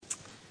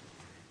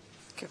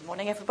Good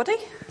morning, everybody.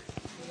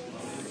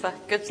 It's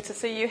good to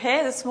see you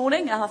here this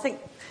morning. And I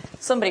think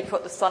somebody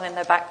put the sun in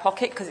their back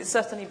pocket because it's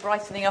certainly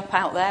brightening up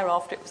out there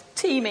after it was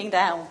teeming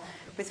down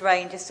with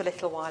rain just a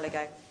little while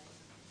ago.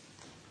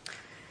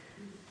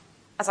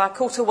 As our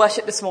call to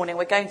worship this morning,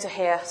 we're going to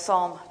hear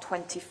Psalm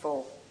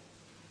 24.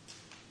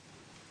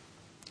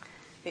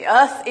 The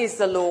earth is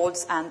the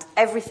Lord's and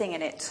everything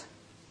in it,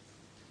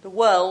 the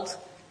world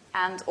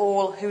and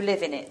all who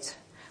live in it.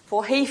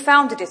 For he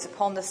founded it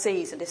upon the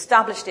seas and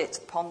established it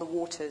upon the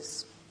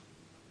waters.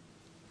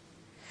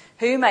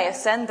 Who may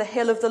ascend the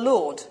hill of the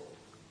Lord?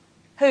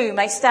 Who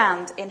may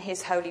stand in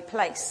his holy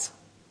place?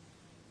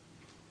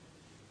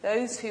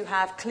 Those who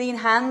have clean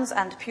hands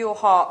and pure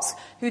hearts,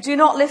 who do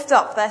not lift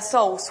up their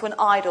souls to an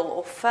idol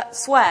or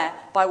swear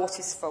by what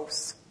is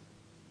false.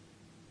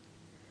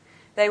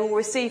 They will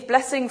receive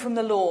blessing from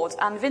the Lord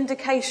and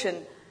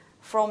vindication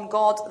from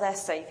God their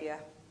Saviour.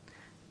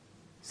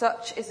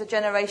 Such is the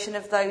generation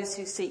of those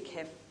who seek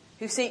him,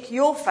 who seek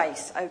your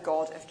face, O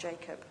God of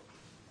Jacob.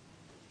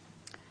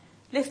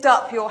 Lift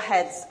up your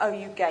heads, O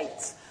you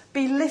gates.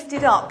 Be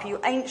lifted up,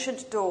 you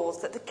ancient doors,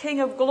 that the King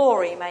of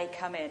glory may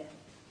come in.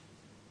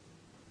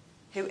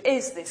 Who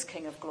is this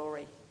King of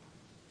glory?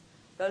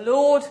 The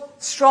Lord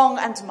strong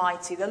and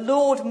mighty, the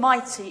Lord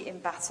mighty in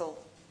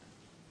battle.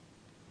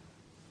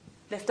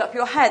 Lift up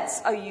your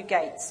heads, O you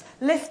gates.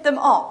 Lift them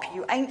up,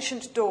 you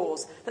ancient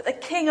doors, that the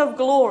King of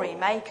glory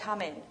may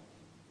come in.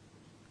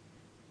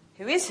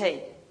 Who is he,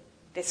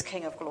 this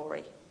King of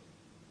glory?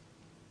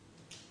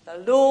 The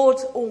Lord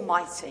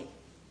Almighty.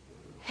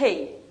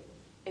 He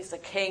is the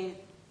King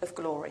of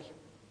glory.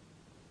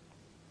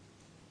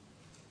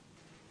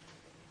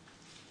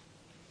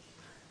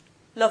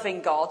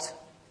 Loving God,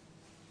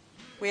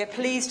 we are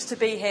pleased to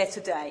be here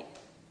today.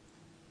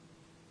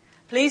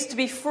 Pleased to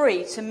be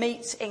free to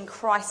meet in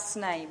Christ's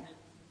name.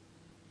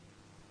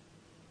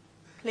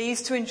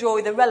 Pleased to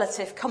enjoy the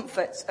relative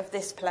comfort of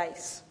this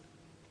place.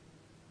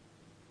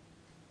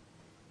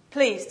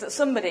 Pleased that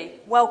somebody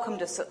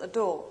welcomed us at the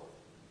door.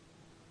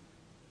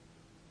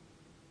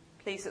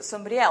 Pleased that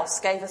somebody else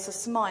gave us a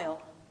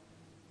smile.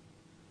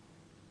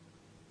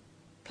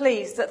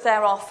 Pleased that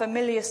there are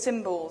familiar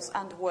symbols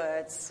and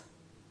words.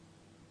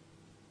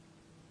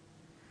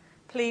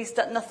 Pleased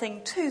that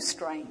nothing too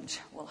strange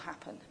will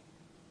happen.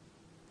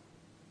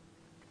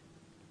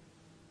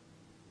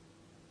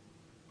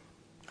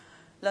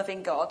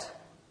 Loving God,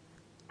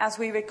 as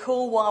we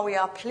recall why we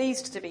are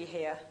pleased to be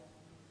here,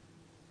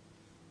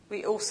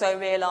 we also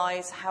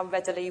realise how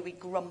readily we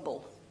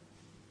grumble.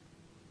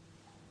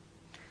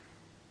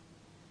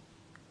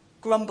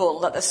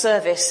 Grumble that the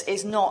service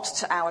is not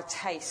to our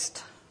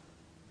taste.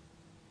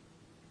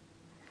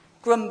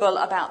 Grumble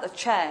about the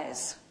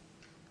chairs,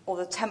 or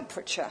the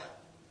temperature,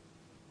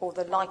 or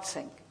the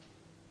lighting.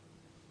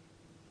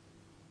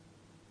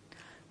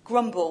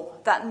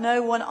 Grumble that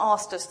no one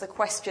asked us the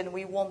question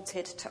we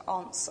wanted to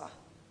answer.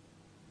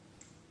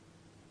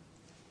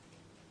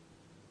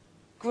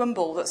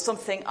 Grumble that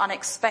something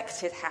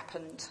unexpected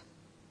happened.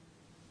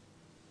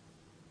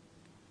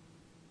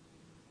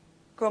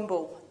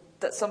 Grumble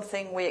that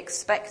something we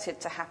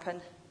expected to happen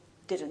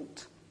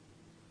didn't.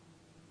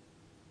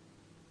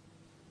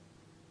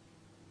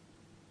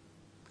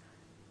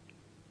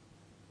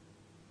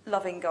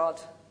 Loving God,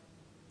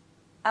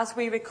 as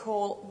we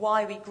recall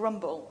why we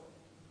grumble,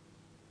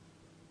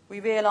 we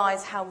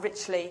realise how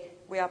richly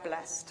we are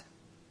blessed.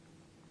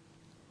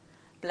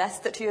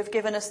 Blessed that you have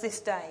given us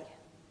this day.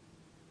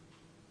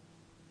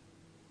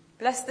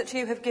 Blessed that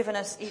you have given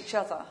us each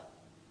other.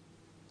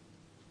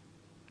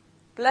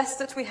 Blessed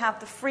that we have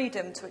the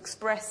freedom to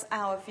express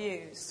our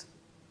views.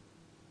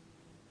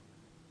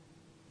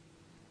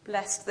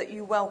 Blessed that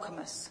you welcome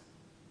us,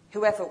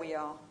 whoever we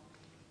are.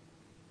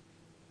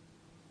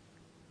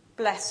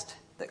 Blessed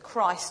that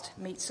Christ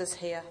meets us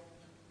here.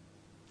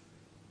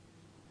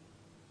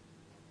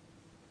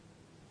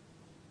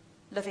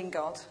 Loving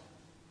God,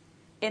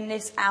 in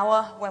this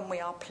hour when we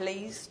are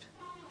pleased,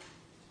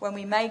 when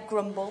we may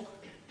grumble,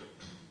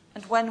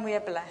 and when we are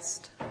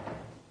blessed,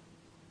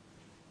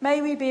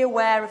 may we be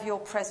aware of your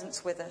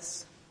presence with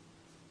us,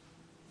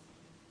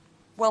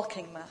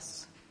 welcoming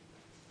us,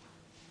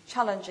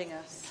 challenging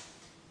us,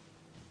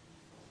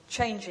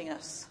 changing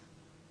us,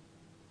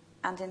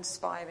 and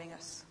inspiring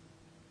us.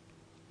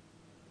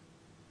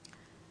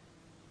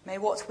 May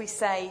what we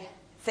say,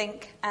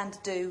 think, and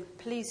do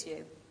please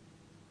you,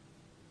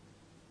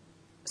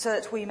 so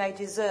that we may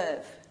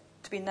deserve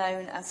to be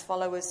known as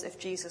followers of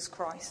Jesus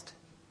Christ,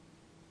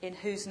 in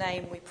whose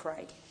name we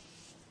pray.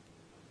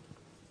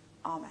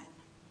 Amen.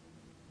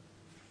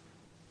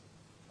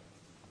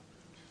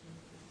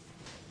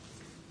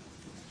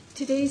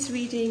 Today's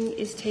reading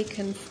is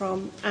taken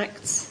from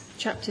Acts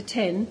chapter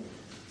 10,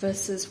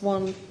 verses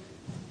 1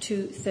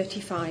 to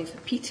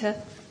 35. Peter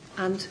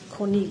and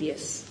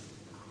Cornelius.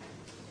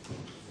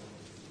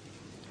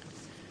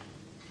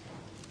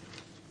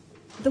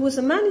 There was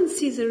a man in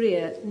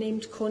Caesarea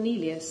named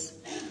Cornelius,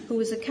 who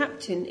was a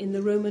captain in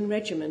the Roman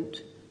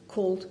regiment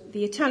called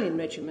the Italian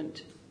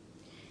Regiment.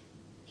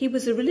 He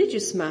was a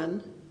religious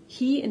man.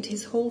 he and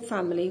his whole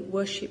family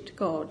worshipped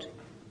God.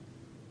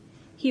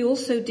 He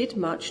also did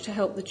much to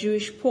help the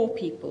Jewish poor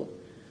people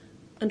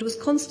and was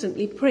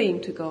constantly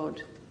praying to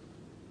God.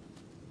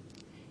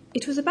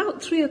 It was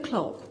about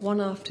 3:00 one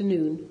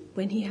afternoon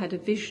when he had a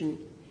vision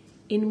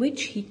in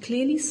which he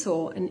clearly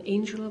saw an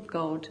angel of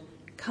God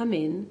come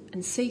in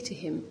and say to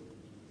him,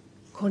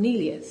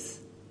 "Cornelius."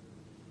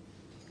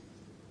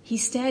 He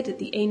stared at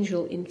the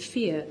angel in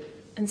fear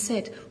and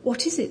said,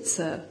 "What is it,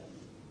 sir?"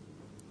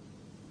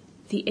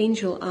 The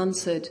angel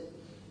answered,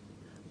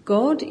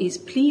 "God is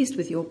pleased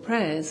with your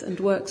prayers and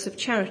works of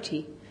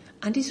charity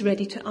and is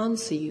ready to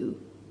answer you.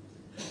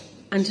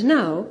 And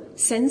now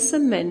send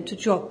some men to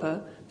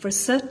Joppa for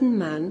a certain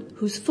man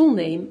whose full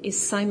name is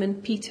Simon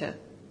Peter.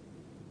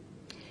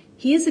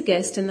 He is a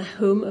guest in the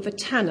home of a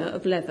tanner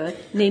of leather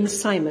named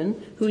Simon,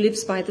 who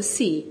lives by the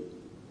sea."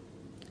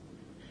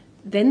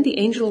 Then the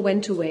angel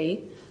went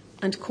away,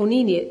 and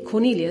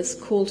Cornelius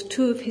called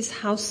 2 of his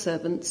house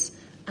servants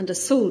and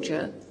a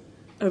soldier,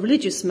 a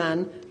religious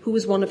man who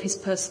was one of his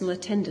personal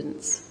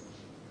attendants.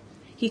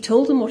 He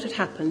told them what had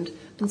happened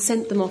and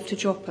sent them off to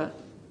Joppa.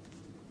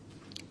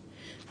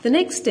 The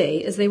next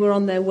day, as they were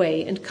on their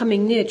way and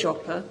coming near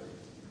Joppa,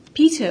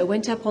 Peter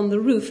went up on the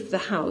roof of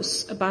the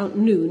house about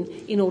noon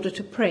in order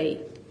to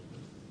pray.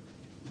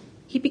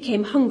 He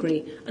became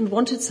hungry and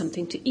wanted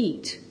something to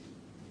eat.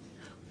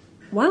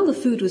 While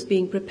the food was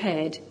being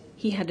prepared,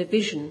 he had a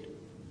vision.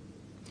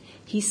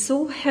 He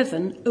saw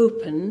heaven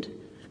opened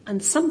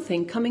and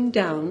something coming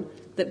down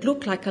that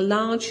looked like a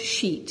large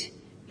sheet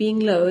being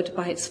lowered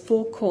by its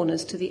 4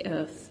 corners to the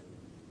earth.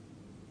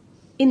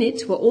 In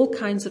it were all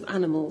kinds of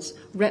animals,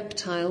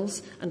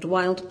 reptiles and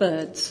wild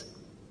birds.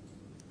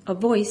 A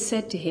voice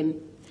said to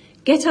him,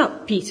 "Get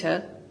up,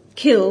 Peter,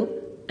 kill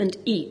and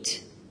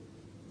eat."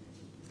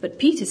 But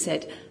Peter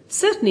said,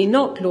 "Certainly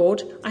not,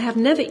 Lord. I have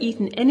never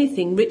eaten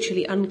anything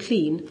ritually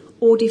unclean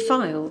or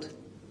defiled."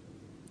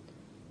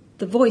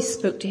 The voice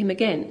spoke to him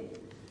again,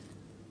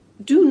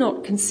 "Do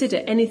not consider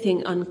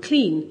anything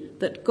unclean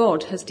that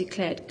God has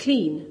declared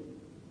clean."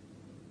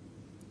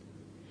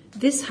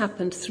 This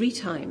happened 3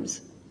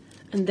 times,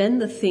 and then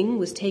the thing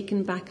was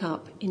taken back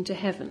up into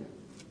heaven.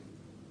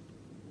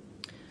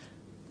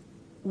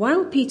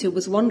 While Peter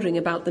was wondering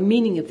about the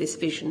meaning of this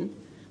vision,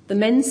 the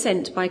men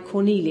sent by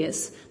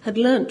Cornelius had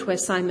learnt where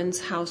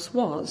Simon's house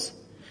was,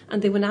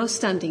 and they were now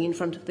standing in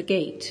front of the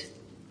gate.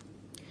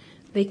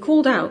 They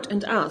called out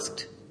and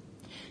asked,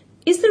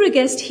 "Is there a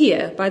guest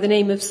here by the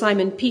name of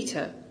Simon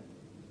Peter?"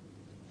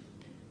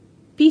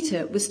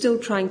 Peter was still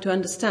trying to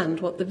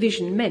understand what the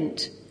vision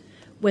meant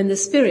when the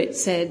Spirit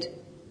said,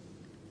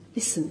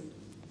 "Listen,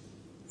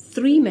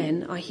 3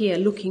 men are here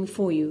looking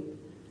for you,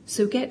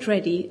 so get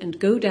ready and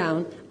go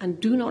down and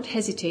do not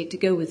hesitate to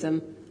go with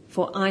them,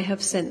 for I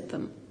have sent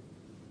them."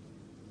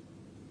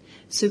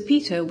 So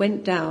Peter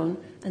went down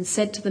and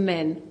said to the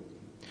men,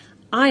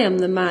 "I am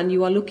the man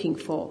you are looking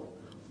for.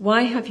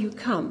 Why have you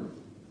come?"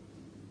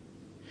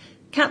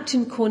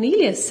 "Captain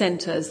Cornelius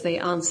sent us," they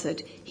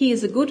answered. "He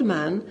is a good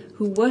man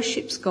who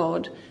worships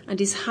God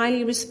and is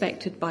highly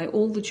respected by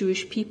all the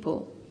Jewish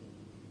people.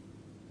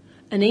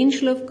 An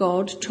angel of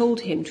God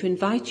told him to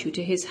invite you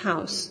to his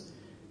house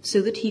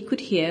so that he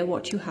could hear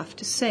what you have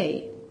to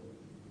say."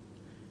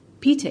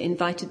 Peter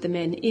invited the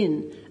men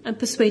in and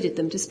persuaded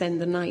them to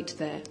spend the night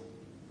there.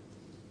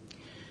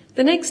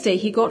 The next day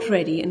he got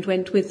ready and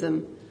went with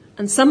them,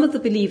 and some of the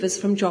believers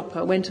from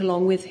Joppa went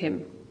along with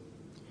him.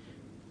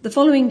 The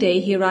following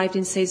day he arrived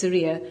in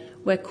Caesarea,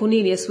 where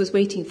Cornelius was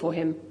waiting for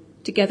him,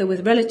 together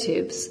with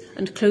relatives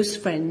and close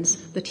friends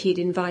that he had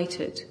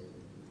invited.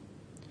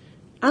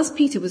 As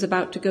Peter was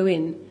about to go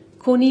in,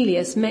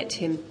 Cornelius met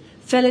him,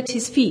 fell at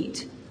his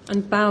feet,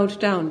 and bowed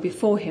down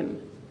before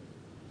him.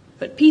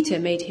 But Peter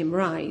made him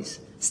rise.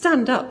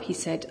 "Stand up," he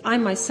said. "I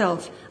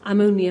myself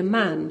am only a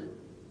man."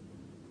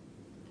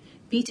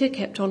 Peter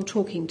kept on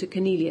talking to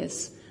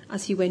Cornelius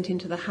as he went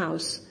into the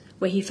house,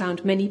 where he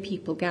found many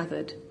people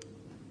gathered.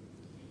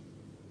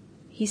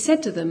 He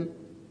said to them,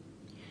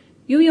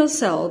 "You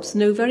yourselves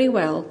know very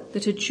well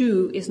that a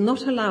Jew is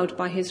not allowed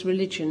by his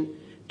religion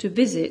to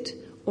visit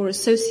or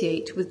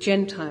associate with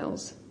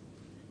Gentiles.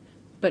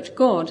 But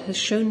God has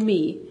shown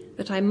me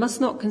that I must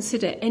not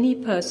consider any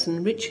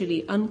person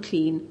ritually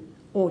unclean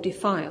or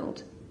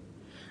defiled.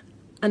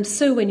 And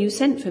so when you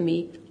sent for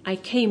me, I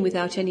came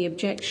without any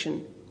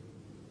objection.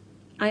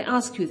 I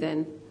ask you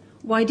then,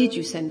 why did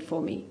you send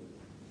for me?"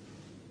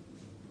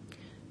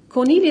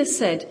 Cornelius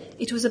said,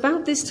 "It was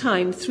about this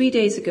time 3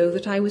 days ago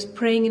that I was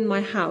praying in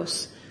my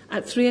house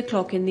at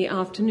 3:00 in the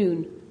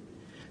afternoon.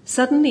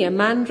 Suddenly a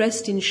man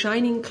dressed in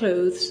shining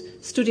clothes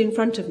stood in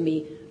front of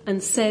me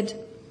and said,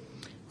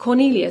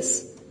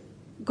 'Cornelius,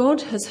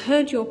 God has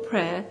heard your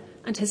prayer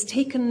and has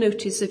taken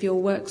notice of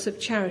your works of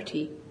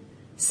charity.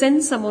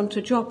 Send someone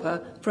to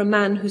Joppa for a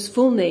man whose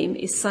full name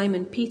is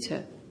Simon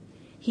Peter.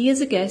 He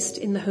is a guest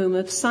in the home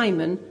of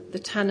Simon, the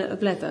tanner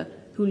of leather,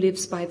 who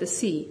lives by the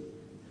sea.'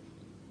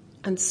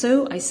 And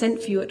so I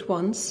sent for you at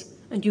once,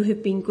 and you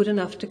have been good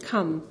enough to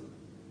come.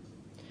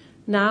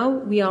 Now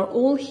we are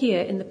all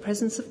here in the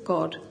presence of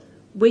God,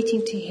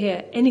 waiting to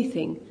hear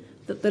anything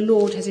that the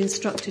Lord has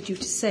instructed you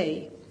to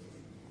say?"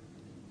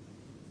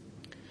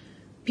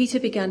 Peter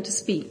began to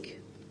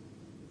speak.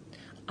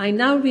 "I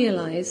now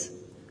realize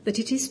that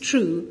it is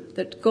true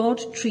that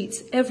God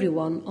treats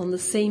everyone on the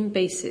same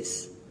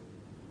basis.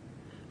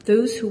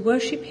 Those who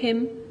worship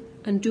him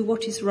and do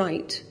what is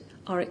right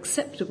are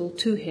acceptable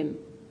to him,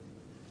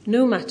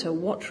 no matter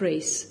what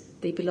race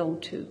they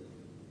belong to."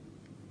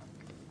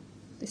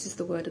 This is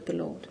the word of the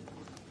Lord.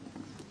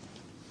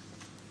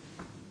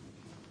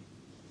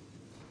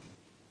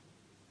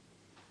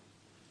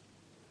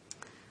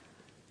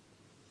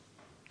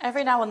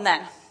 Every now and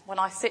then, when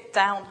I sit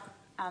down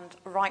and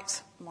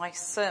write my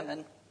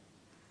sermon,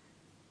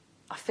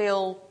 I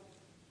feel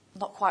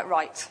not quite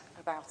right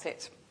about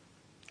it.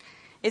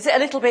 Is it a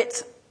little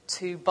bit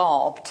too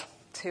barbed,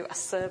 too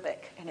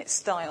acerbic in its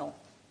style?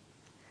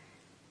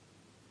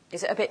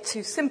 Is it a bit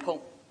too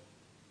simple?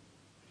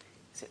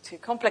 Is it too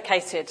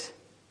complicated,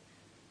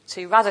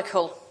 too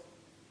radical,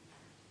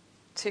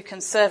 too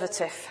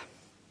conservative,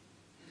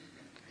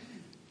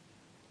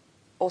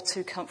 or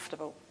too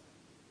comfortable?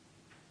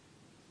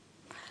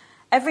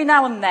 Every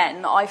now and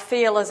then I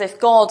feel as if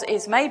God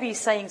is maybe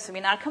saying to me,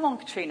 "Now come on,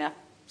 Katrina,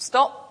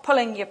 stop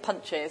pulling your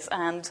punches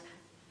and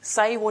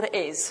say what it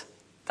is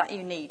that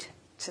you need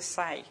to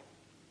say."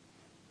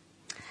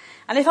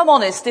 And if I'm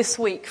honest, this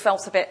week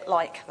felt a bit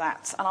like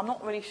that. And I'm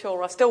not really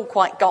sure I still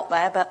quite got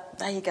there, but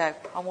there you go,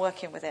 I'm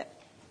working with it.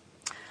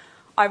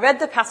 I read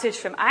the passage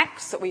from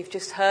Acts that we've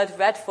just heard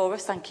read for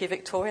us. Thank you,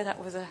 Victoria.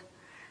 That was a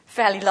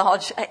fairly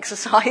large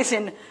exercise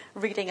in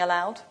reading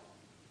aloud.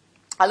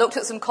 I looked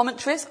at some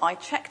commentaries. I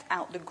checked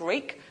out the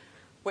Greek,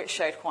 which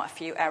showed quite a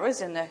few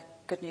errors in the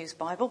Good News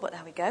Bible, but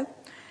there we go.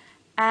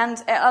 And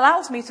it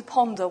allows me to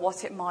ponder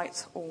what it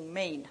might all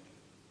mean.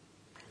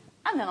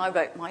 And then I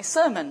wrote my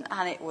sermon,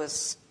 and it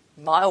was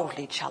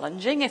mildly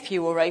challenging if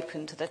you were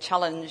open to the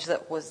challenge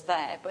that was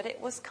there, but it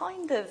was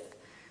kind of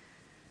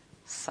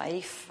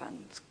safe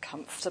and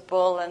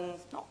comfortable and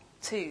not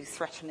too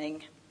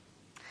threatening.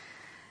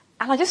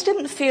 And I just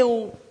didn't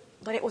feel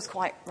that it was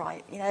quite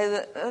right. You know,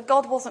 that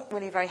God wasn't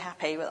really very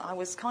happy, but I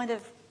was kind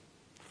of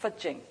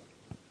fudging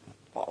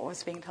what I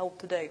was being told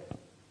to do.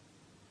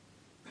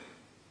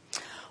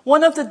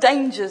 One of the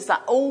dangers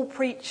that all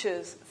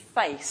preachers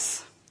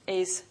face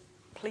is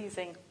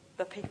pleasing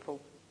the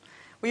people.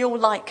 We all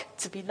like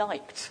to be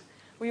liked.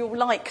 We all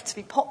like to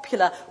be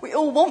popular. We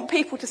all want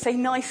people to say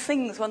nice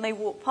things when they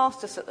walk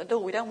past us at the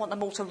door. We don't want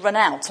them all to run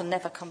out and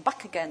never come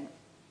back again.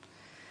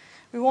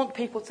 We want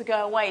people to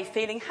go away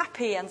feeling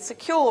happy and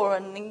secure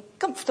and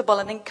comfortable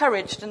and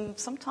encouraged, and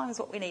sometimes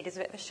what we need is a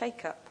bit of a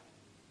shake-up.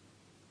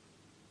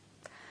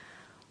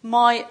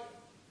 My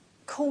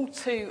call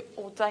to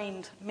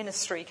ordained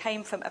ministry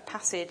came from a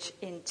passage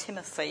in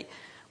Timothy,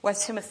 where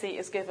Timothy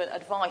is given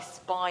advice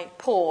by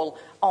Paul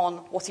on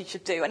what he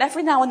should do. And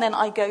every now and then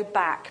I go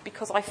back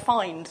because I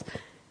find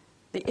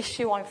the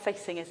issue I'm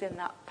facing is in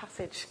that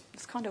passage.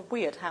 It's kind of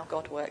weird how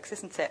God works,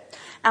 isn't it?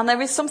 And there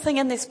is something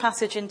in this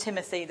passage in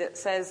Timothy that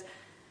says,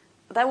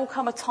 there will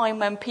come a time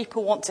when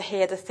people want to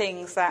hear the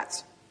things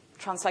that,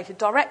 translated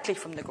directly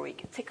from the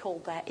Greek, tickle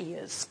their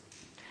ears.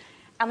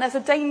 And there's a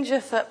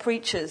danger for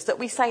preachers that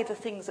we say the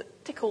things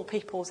that tickle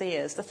people's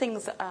ears, the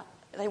things that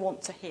they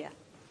want to hear.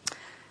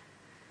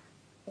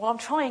 Well, I'm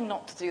trying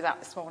not to do that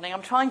this morning.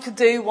 I'm trying to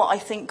do what I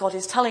think God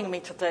is telling me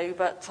to do,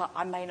 but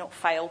I may not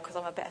fail because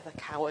I'm a bit of a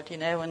coward, you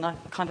know, and I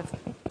kind of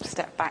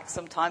step back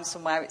sometimes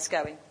from where it's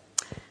going.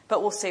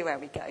 But we'll see where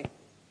we go.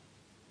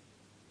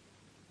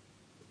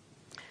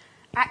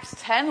 Acts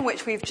 10,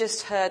 which we've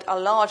just heard a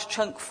large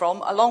chunk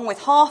from, along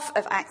with half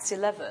of Acts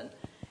 11,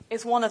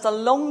 is one of the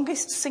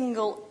longest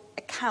single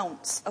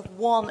accounts of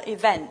one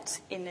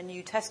event in the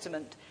New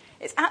Testament.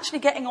 It's actually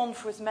getting on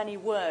for as many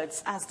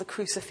words as the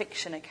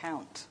crucifixion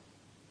account.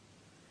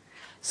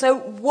 So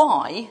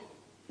why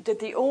did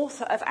the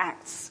author of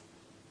Acts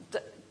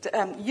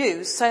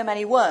use so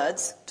many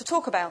words to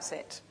talk about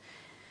it?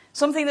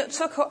 Something that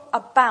took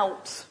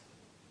about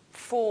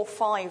 4 or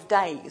 5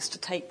 days to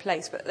take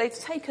place, but they've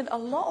taken a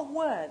lot of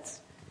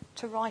words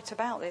to write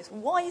about this.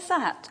 Why is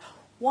that?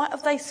 Why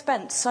have they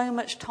spent so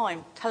much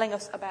time telling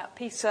us about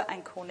Peter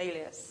and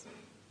Cornelius?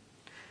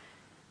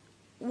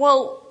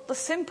 Well, the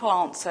simple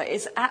answer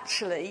is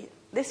actually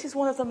this is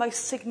one of the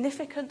most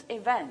significant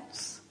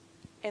events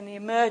in the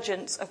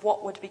emergence of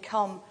what would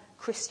become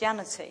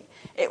Christianity.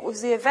 It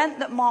was the event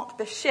that marked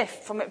the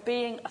shift from it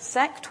being a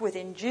sect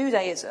within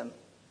Judaism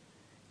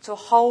to a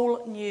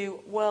whole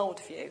new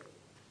worldview.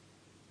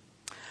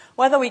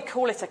 Whether we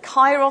call it a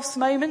kairos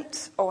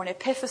moment or an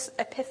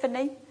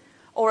epiphany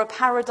or a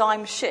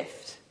paradigm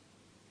shift,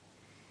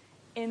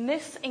 in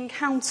this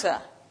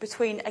encounter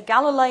between a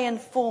Galilean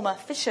former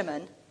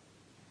fisherman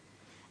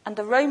and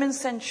a Roman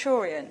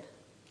centurion,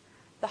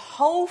 the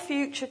whole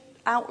future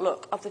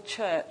outlook of the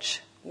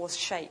church was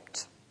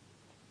shaped.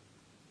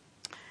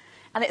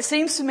 And it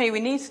seems to me we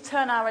need to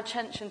turn our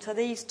attention to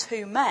these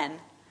two men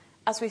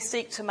as we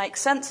seek to make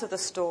sense of the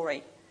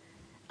story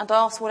and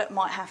ask what it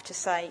might have to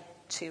say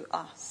to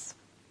us.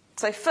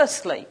 So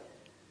firstly,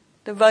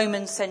 the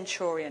Roman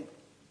centurion.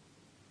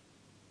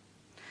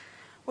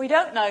 We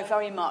don't know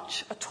very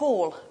much at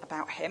all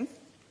about him.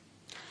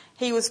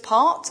 He was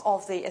part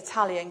of the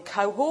Italian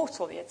cohort,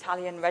 or the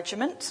Italian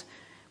regiment,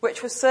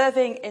 which was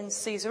serving in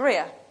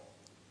Caesarea,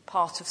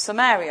 part of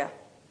Samaria.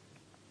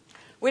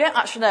 We don't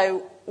actually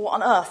know what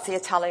on earth the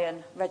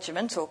Italian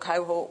regiment or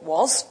cohort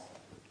was.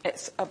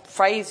 It's a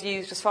phrase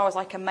used, as far as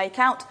I can make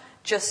out,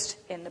 just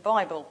in the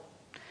Bible.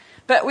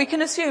 But we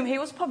can assume he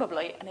was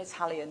probably an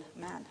Italian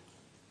man.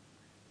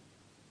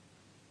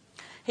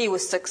 He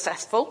was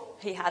successful,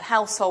 he had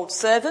household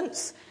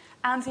servants,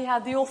 and he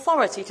had the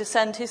authority to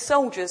send his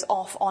soldiers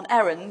off on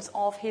errands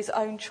of his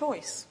own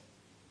choice.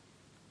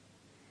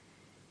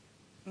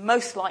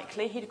 Most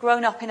likely he'd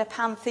grown up in a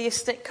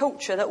pantheistic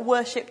culture that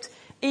worshipped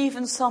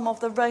even some of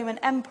the Roman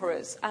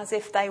emperors as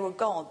if they were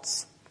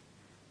gods.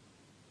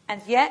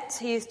 And yet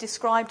he is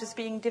described as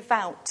being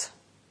devout,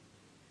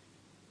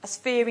 as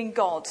fearing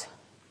God,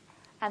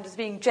 and as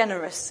being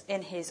generous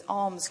in his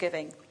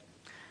almsgiving.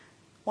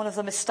 One of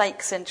the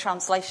mistakes in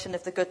translation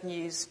of the Good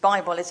News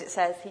Bible is it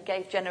says he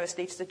gave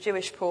generously to the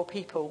Jewish poor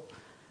people.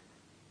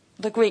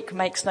 The Greek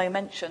makes no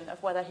mention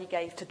of whether he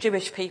gave to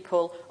Jewish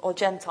people or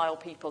Gentile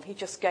people. He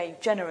just gave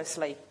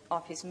generously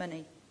of his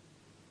money.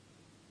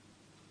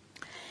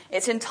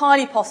 It's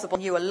entirely possible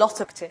he knew a lot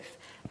of it,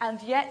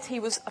 and yet he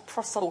was a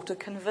proselyte to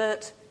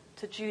convert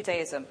to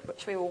Judaism,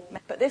 which we all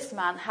met. But this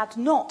man had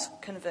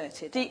not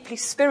converted. Deeply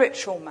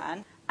spiritual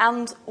man,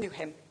 and to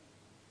him.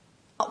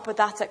 Up with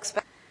that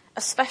a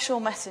special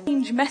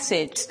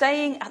message,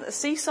 staying at the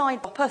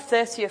seaside upper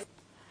 30th.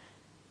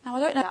 Now I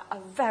don't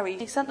know,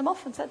 he sent them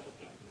off and said,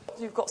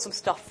 you've got some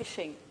stuff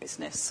fishing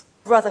business.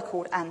 Brother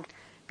called Andrew.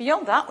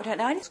 Beyond that, we don't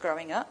know anything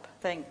growing up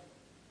thing.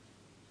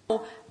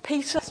 Or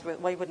Peter, well,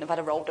 he wouldn't have had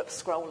a rolled up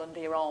scroll under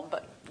your arm,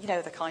 but you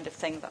know the kind of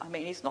thing that I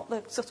mean. He's not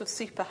the sort of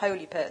super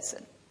holy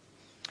person.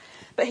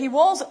 But he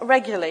was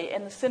regularly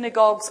in the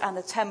synagogues and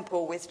the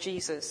temple with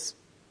Jesus.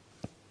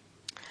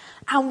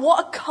 And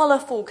what a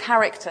colourful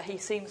character he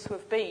seems to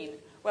have been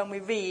when we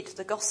read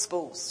the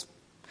Gospels.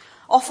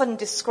 Often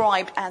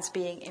described as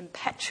being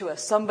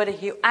impetuous, somebody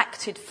who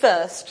acted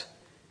first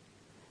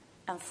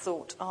and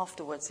thought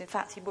afterwards. In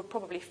fact, he would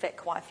probably fit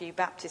quite a few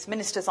Baptist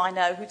ministers I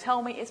know who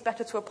tell me it's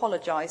better to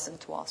apologise than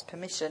to ask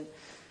permission.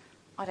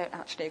 I don't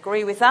actually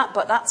agree with that,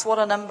 but that's what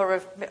a number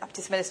of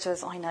Baptist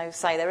ministers I know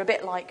say. They're a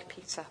bit like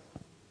Peter.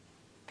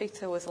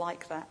 Peter was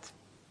like that.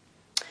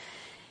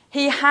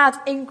 He had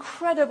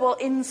incredible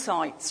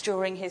insights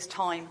during his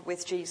time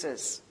with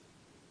Jesus,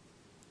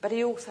 but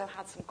he also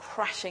had some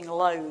crashing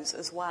lows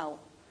as well.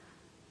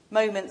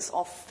 Moments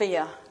of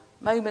fear,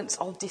 moments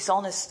of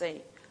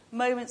dishonesty,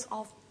 moments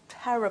of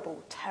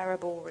terrible,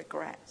 terrible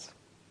regret.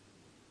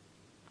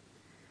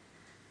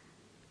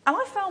 And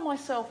I found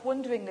myself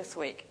wondering this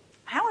week,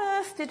 how on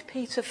earth did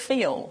Peter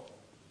feel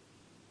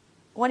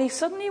when he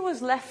suddenly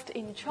was left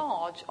in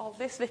charge of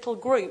this little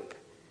group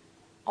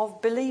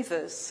of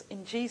believers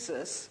in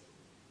Jesus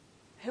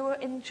who were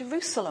in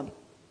Jerusalem?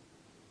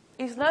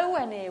 He's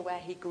nowhere near where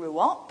he grew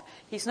up.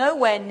 He's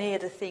nowhere near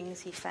the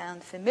things he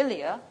found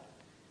familiar.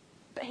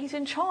 But he's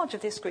in charge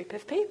of this group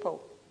of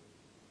people.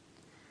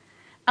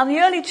 And the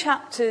early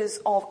chapters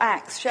of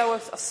Acts show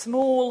us a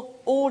small,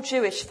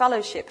 all-Jewish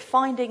fellowship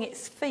finding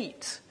its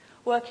feet,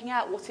 working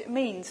out what it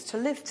means to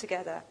live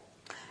together,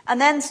 and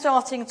then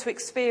starting to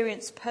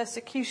experience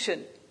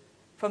persecution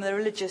from the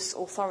religious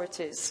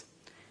authorities,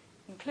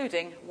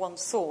 including one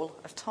Saul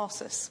of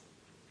Tarsus.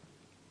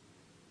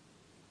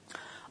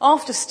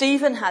 After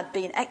Stephen had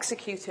been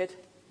executed,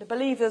 the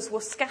believers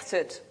were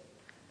scattered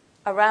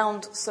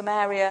around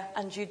Samaria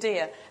and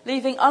Judea,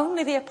 leaving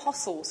only the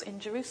apostles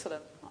in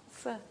Jerusalem.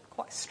 That's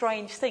quite a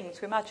strange thing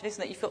to imagine,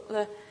 isn't it? You've got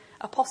the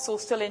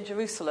apostles still in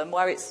Jerusalem,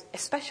 where it's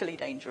especially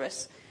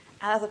dangerous,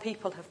 and other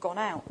people have gone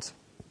out.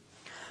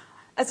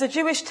 As the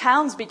Jewish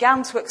towns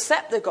began to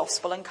accept the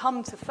gospel and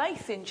come to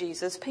faith in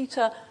Jesus,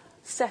 Peter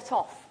set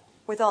off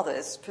with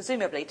others,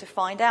 presumably to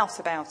find out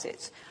about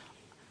it.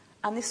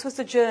 And this was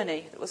the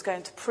journey that was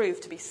going to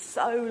prove to be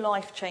so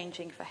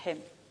life-changing for him.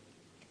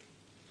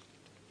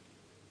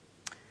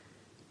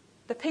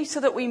 The Peter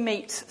that we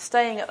meet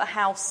staying at the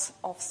house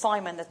of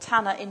Simon the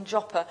tanner in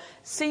Joppa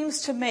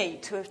seems to me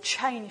to have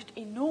changed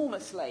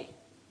enormously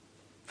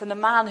from the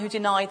man who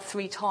denied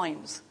 3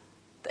 times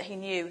that he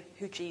knew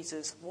who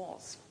Jesus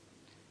was.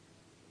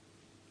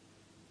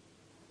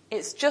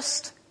 It's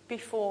just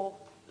before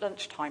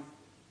lunchtime,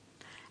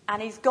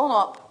 and he's gone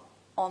up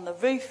on the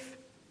roof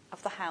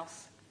of the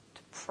house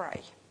to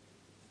pray.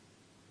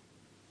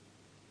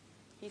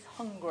 He's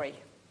hungry.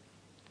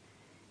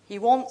 He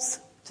wants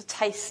to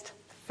taste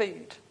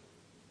food.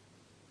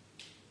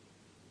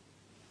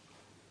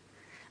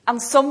 And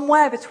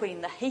somewhere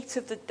between the heat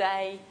of the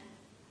day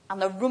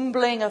and the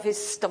rumbling of his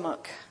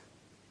stomach,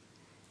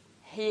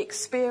 he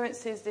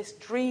experiences this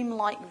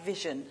dreamlike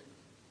vision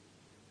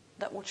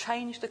that will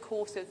change the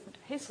course of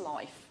his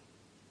life,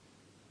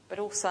 but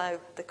also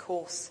the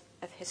course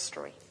of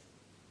history.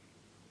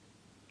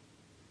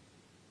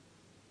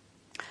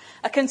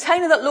 A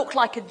container that looked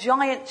like a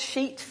giant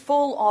sheet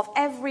full of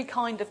every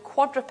kind of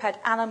quadruped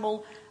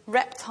animal,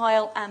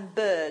 reptile and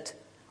bird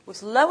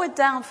was lowered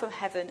down from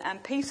heaven,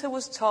 and Peter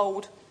was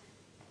told,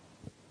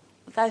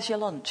 there's your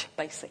lunch,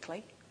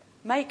 basically.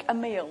 Make a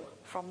meal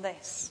from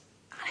this.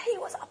 And he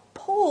was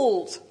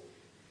appalled.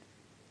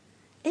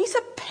 Eat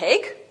a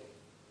pig?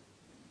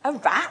 A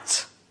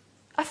rat?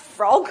 A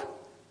frog?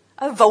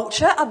 A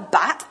vulture? A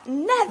bat?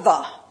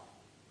 Never.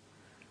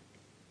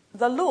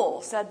 The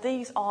law said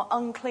these are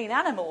unclean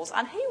animals,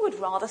 and he would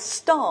rather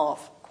starve,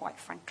 quite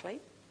frankly.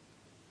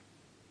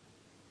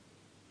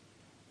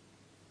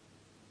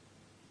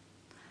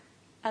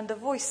 And the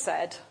voice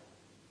said,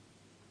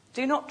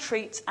 do not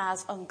treat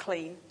as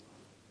unclean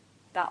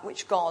that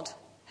which God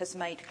has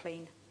made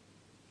clean.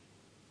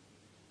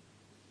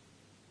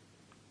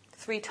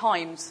 3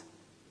 times,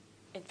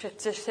 in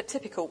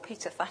typical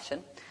Peter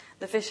fashion,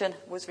 the vision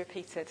was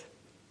repeated.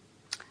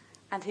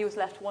 And he was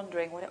left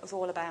wondering what it was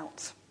all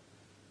about.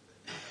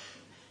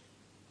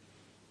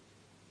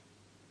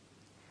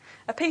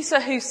 A Peter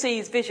who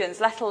sees visions,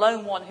 let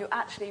alone one who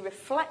actually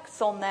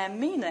reflects on their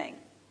meaning,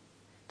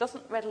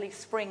 doesn't readily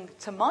spring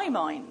to my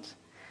mind.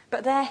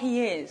 But there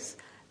he is,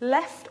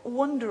 left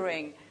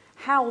wondering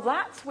how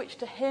that which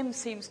to him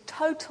seems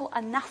total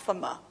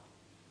anathema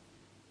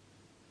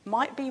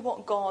might be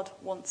what God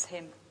wants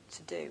him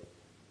to do.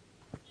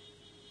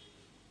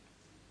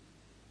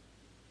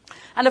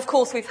 And of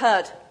course we've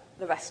heard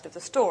the rest of the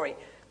story.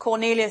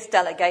 Cornelius'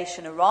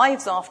 delegation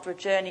arrives after a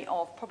journey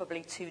of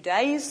probably 2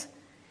 days,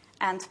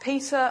 and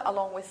Peter,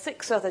 along with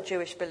 6 other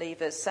Jewish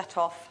believers, set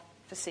off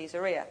for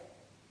Caesarea.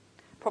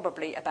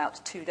 Probably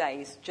about 2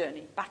 days'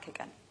 journey back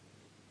again.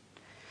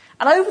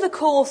 And over the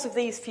course of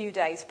these few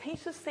days,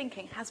 Peter's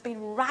thinking has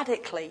been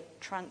radically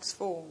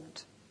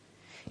transformed.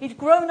 He'd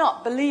grown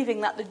up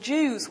believing that the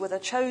Jews were the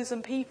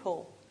chosen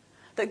people,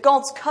 that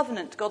God's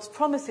covenant, God's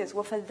promises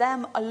were for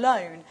them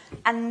alone.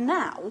 And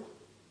now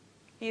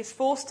he is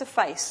forced to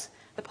face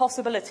the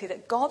possibility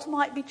that God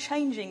might be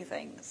changing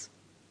things.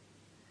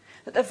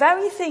 That the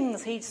very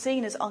things he'd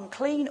seen as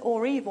unclean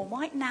or evil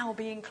might now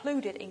be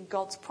included in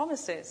God's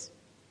promises.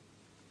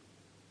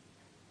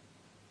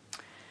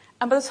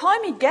 And by the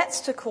time he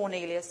gets to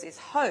Cornelius'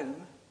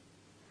 home,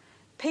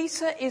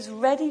 Peter is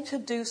ready to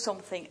do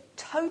something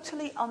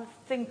totally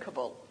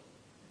unthinkable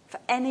for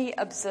any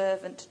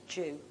observant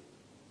Jew.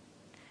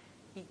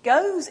 He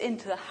goes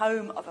into the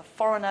home of a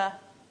foreigner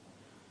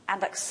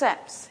and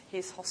accepts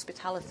his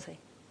hospitality.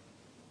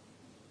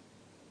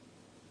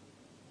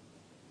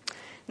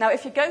 Now,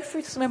 if you go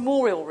through to the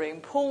memorial room,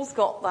 Paul's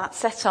got that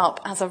set up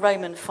as a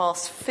Roman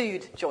fast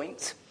food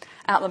joint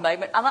at the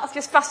moment, and that's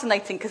just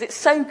fascinating because it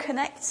so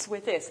connects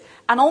with this.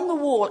 And on the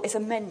wall is a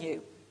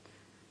menu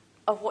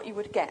of what you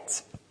would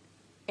get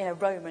in a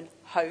Roman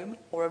home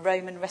or a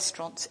Roman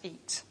restaurant to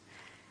eat.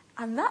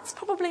 And that's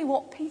probably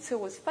what Peter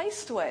was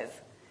faced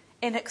with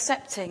in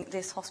accepting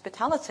this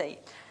hospitality.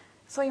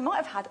 So he might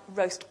have had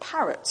roast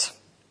parrot,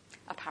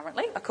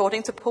 apparently,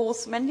 according to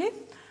Paul's menu,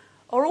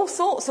 or all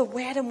sorts of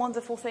weird and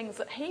wonderful things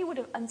that he would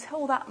have,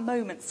 until that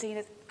moment, seen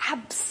as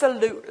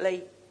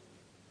absolutely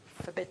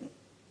forbidden.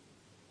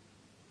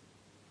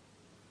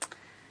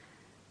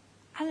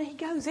 And he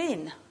goes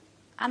in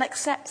and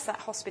accepts that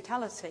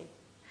hospitality.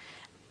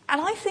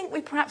 And I think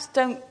we perhaps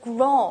don't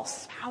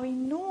grasp how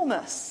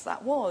enormous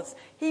that was.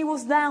 He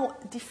was now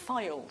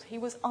defiled. He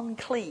was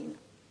unclean.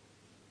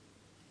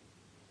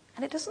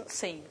 And it doesn't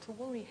seem to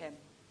worry him.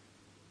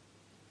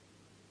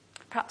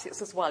 Perhaps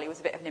it's as well he was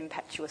a bit of an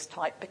impetuous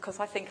type, because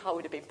I think I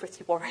would have been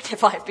pretty worried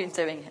if I had been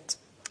doing it.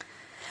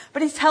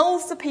 But he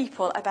tells the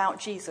people about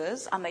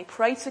Jesus, and they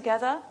pray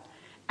together.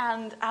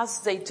 And as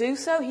they do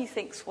so, he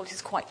thinks, well, it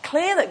is quite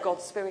clear that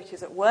God's Spirit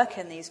is at work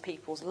in these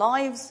people's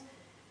lives.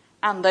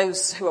 And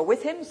those who are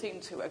with him seem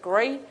to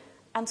agree.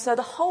 And so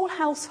the whole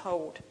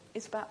household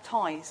is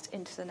baptized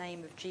into the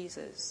name of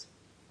Jesus.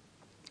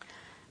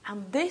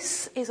 And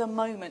this is a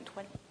moment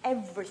when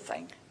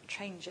everything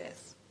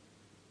changes.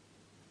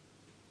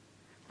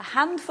 A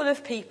handful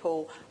of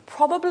people,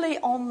 probably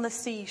on the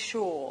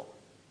seashore,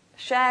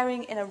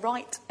 sharing in a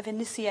rite of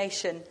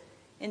initiation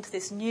into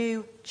this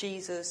new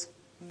Jesus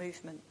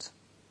movement.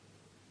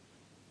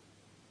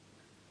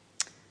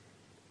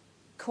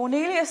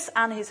 Cornelius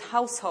and his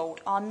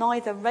household are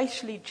neither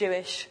racially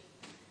Jewish,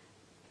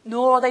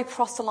 nor are they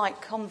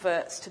proselyte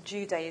converts to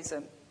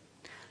Judaism.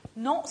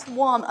 Not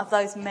one of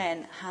those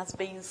men has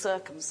been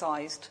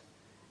circumcised,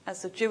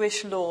 as the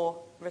Jewish law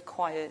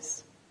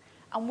requires.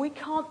 And we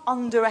can't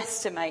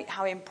underestimate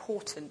how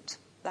important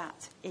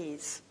that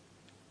is.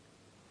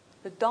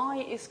 The die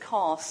is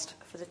cast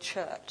for the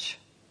church.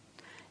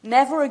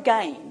 Never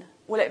again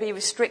will it be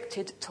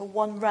restricted to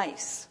one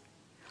race,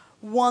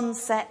 one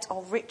set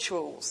of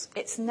rituals.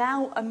 It's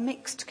now a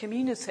mixed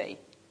community,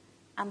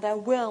 and there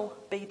will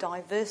be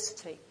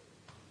diversity.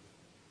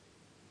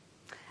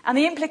 And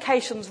the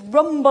implications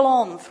rumble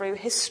on through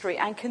history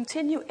and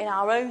continue in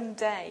our own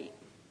day.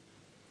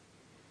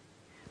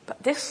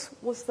 But this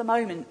was the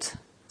moment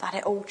that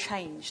it all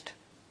changed.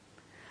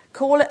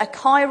 Call it a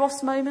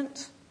Kairos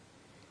moment,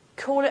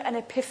 call it an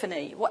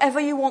epiphany, whatever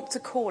you want to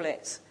call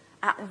it.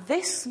 At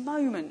this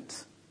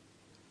moment,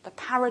 the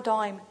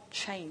paradigm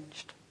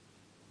changed.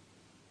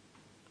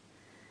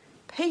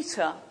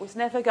 Peter was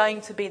never going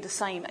to be the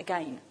same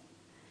again.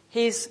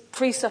 His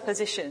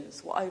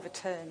presuppositions were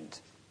overturned.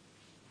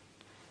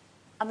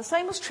 And the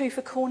same was true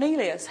for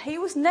Cornelius. He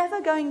was never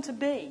going to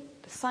be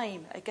the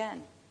same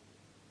again.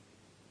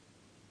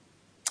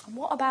 And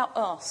what about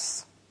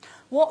us?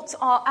 What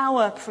are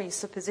our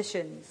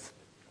presuppositions?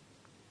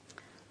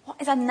 What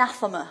is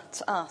anathema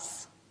to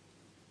us?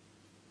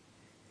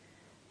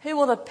 Who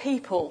are the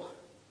people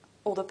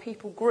or the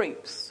people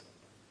groups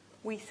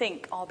we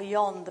think are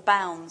beyond the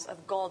bounds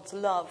of God's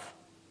love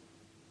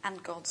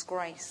and God's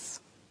grace?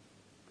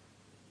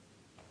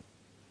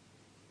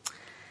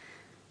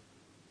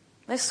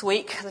 This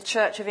week, the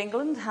Church of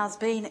England has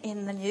been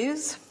in the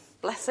news.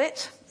 Bless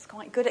it. It's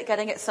quite good at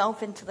getting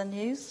itself into the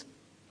news.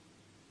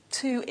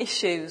 2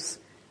 issues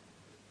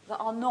that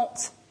are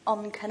not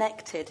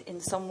unconnected in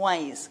some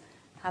ways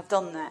have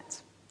done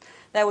that.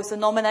 There was the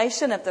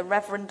nomination of the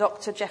Reverend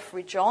Dr.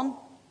 Geoffrey John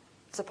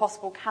as a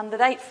possible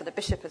candidate for the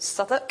Bishop of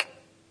Southwark,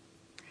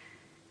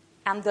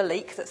 and the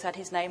leak that said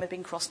his name had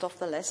been crossed off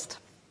the list.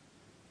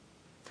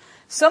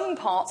 Some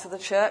parts of the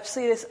church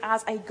see this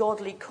as a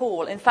godly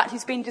call. In fact,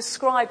 he's been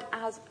described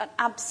as an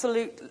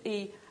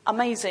absolutely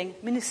amazing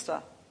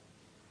minister.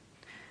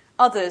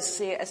 Others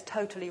see it as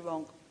totally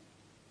wrong.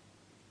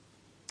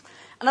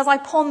 And as I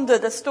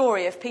pondered the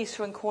story of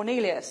Peter and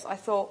Cornelius, I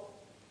thought,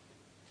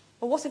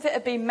 well, what if it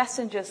had been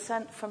messengers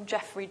sent from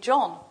Geoffrey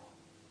John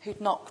who'd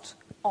knocked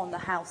on the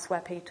house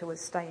where Peter was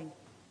staying?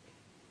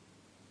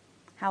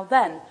 How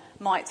then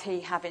might he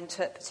have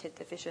interpreted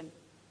the vision?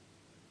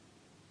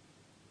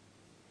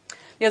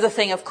 The other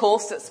thing, of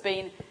course, that's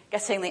been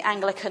getting the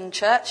Anglican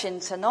Church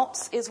into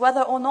knots is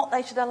whether or not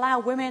they should allow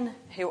women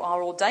who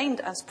are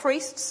ordained as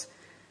priests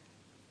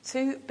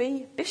to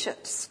be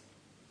bishops.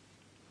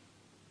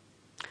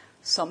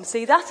 Some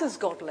see that as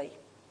godly.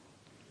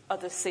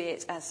 Others see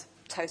it as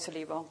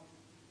totally wrong.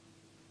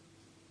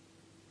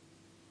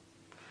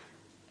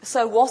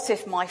 So what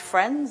if my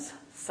friends,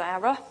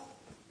 Sarah,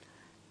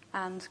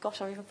 and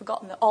gosh, I've even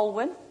forgotten the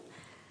Olwen,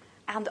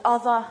 and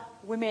other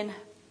women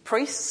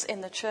priests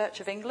in the Church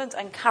of England,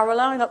 and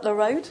Caroline up the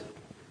road,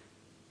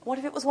 what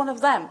if it was one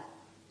of them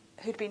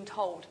who'd been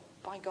told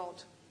by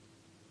God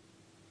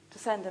to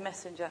send a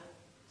messenger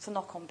to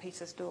knock on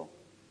Peter's door?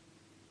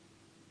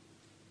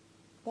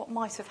 What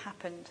might have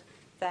happened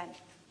then?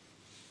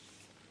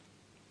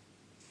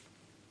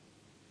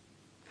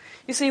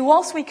 You see,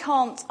 whilst we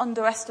can't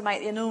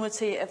underestimate the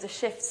enormity of the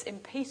shifts in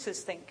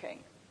Peter's thinking,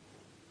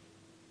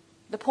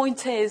 the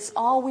point is,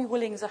 are we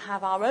willing to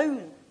have our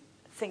own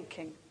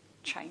thinking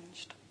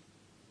changed?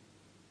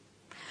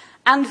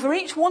 And for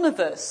each one of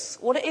us,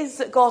 what it is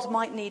that God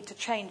might need to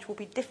change will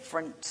be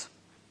different.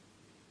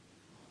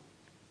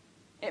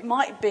 It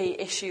might be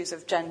issues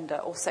of gender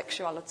or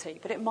sexuality,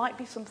 but it might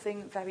be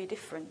something very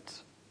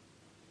different.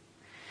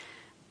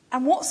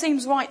 And what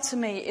seems right to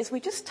me is we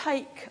just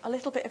take a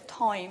little bit of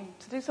time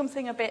to do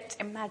something a bit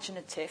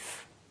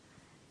imaginative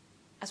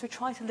as we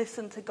try to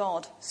listen to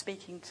God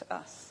speaking to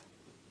us.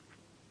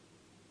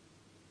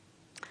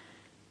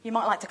 You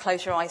might like to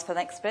close your eyes for the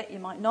next bit, you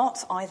might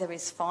not, either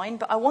is fine,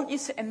 but I want you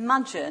to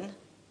imagine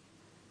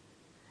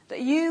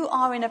that you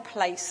are in a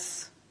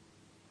place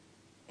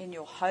in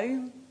your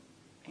home,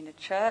 in a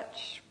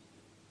church,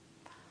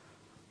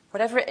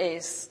 whatever it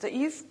is, that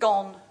you've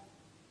gone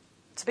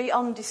to be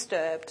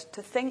undisturbed,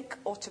 to think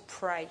or to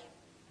pray.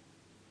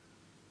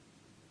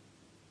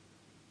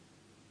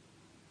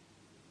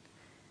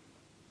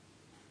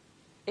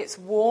 It's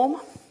warm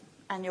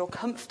and you're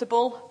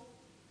comfortable,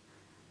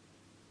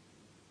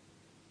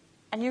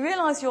 and you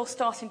realise you're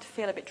starting to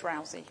feel a bit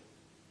drowsy.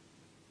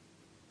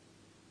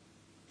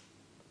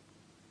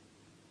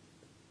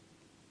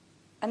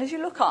 And as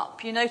you look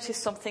up, you notice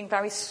something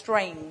very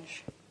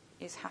strange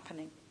is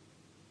happening.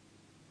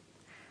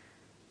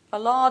 A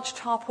large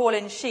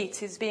tarpaulin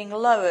sheet is being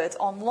lowered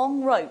on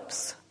long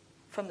ropes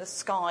from the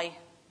sky,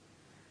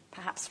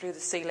 perhaps through the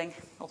ceiling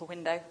or the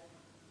window,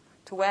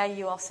 to where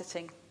you are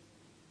sitting.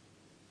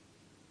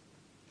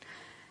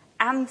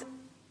 And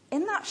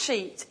in that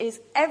sheet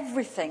is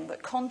everything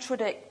that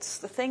contradicts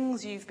the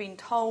things you've been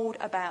told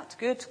about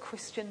good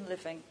Christian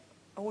living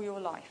all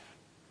your life.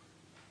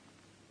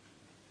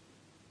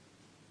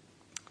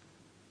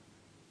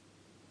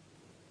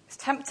 It's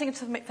tempting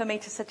for me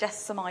to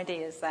suggest some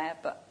ideas there,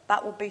 but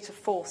that will be to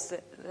force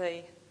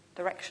the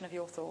direction of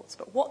your thoughts.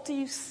 But what do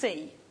you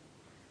see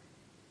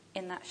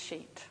in that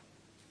sheet?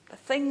 The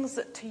things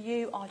that to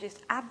you are just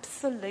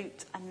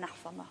absolute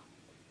anathema.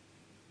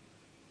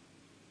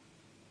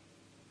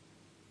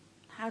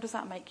 How does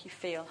that make you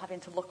feel, having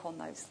to look on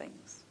those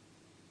things?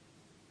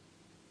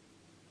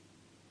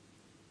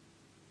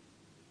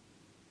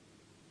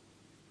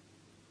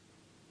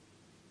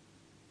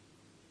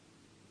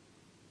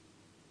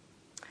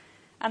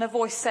 And a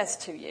voice says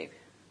to you,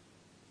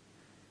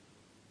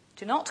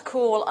 do not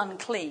call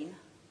unclean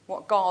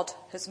what God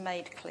has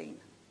made clean.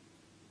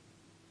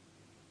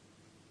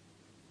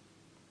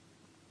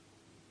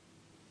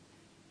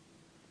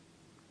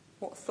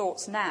 What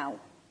thoughts now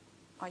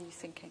are you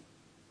thinking?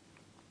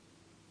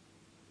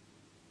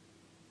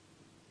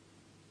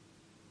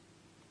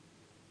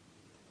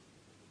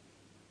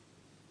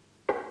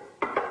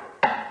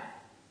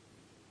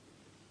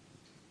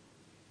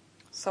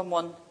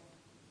 someone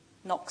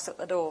knocks at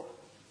the door.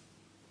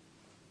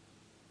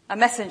 A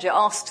messenger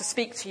asks to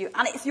speak to you,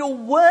 and it's your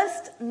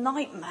worst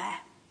nightmare.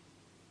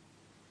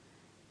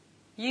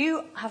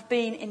 You have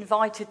been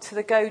invited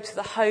to go to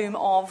the home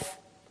of,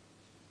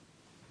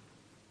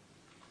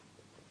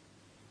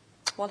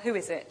 well, who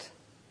is it?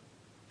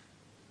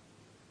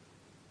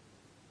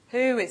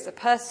 Who is the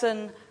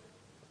person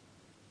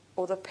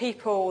or the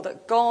people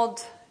that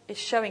God is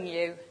showing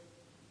you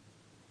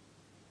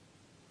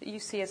that you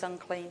see as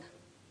unclean?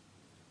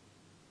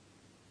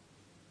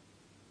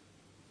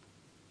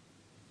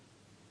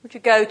 Would you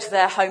go to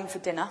their home for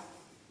dinner?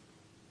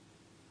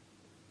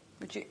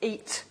 Would you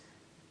eat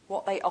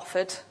what they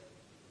offered?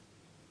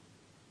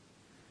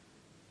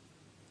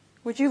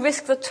 Would you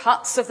risk the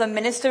tuts of the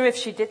minister if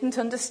she didn't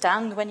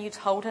understand when you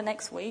told her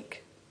next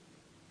week?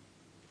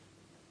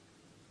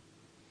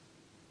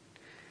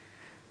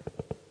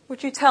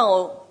 Would you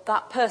tell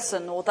that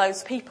person or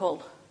those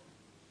people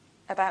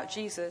about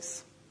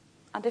Jesus?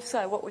 And if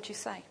so, what would you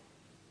say?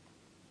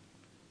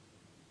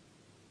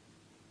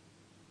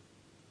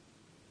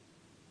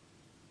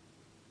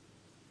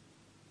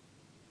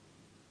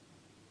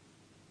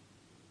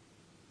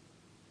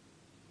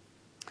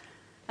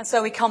 And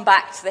so we come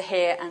back to the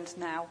here and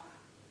now.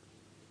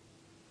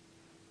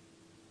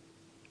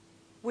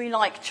 We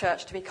like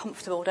church to be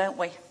comfortable, don't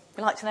we?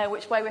 We like to know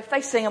which way we're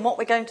facing and what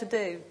we're going to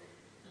do.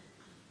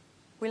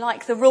 We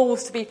like the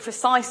rules to be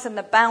precise and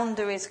the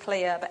boundaries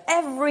clear. But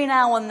every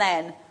now and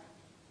then,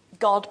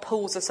 God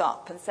pulls us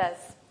up and says,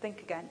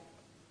 think again.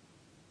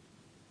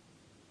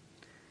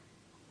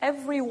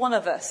 Every one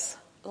of us,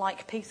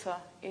 like Peter,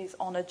 is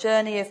on a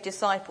journey of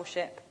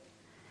discipleship,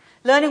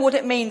 learning what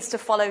it means to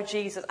follow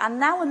Jesus, and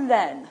now and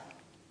then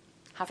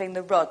having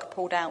the rug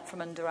pulled out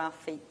from under our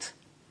feet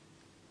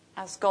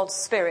as God's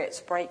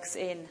Spirit breaks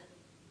in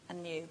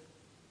anew.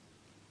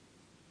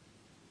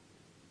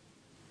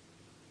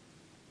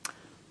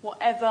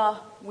 Whatever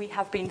we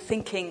have been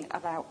thinking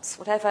about,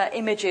 whatever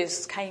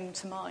images came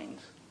to mind,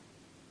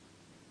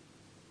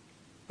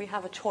 we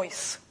have a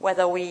choice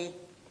whether we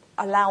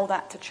allow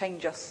that to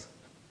change us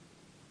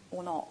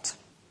or not.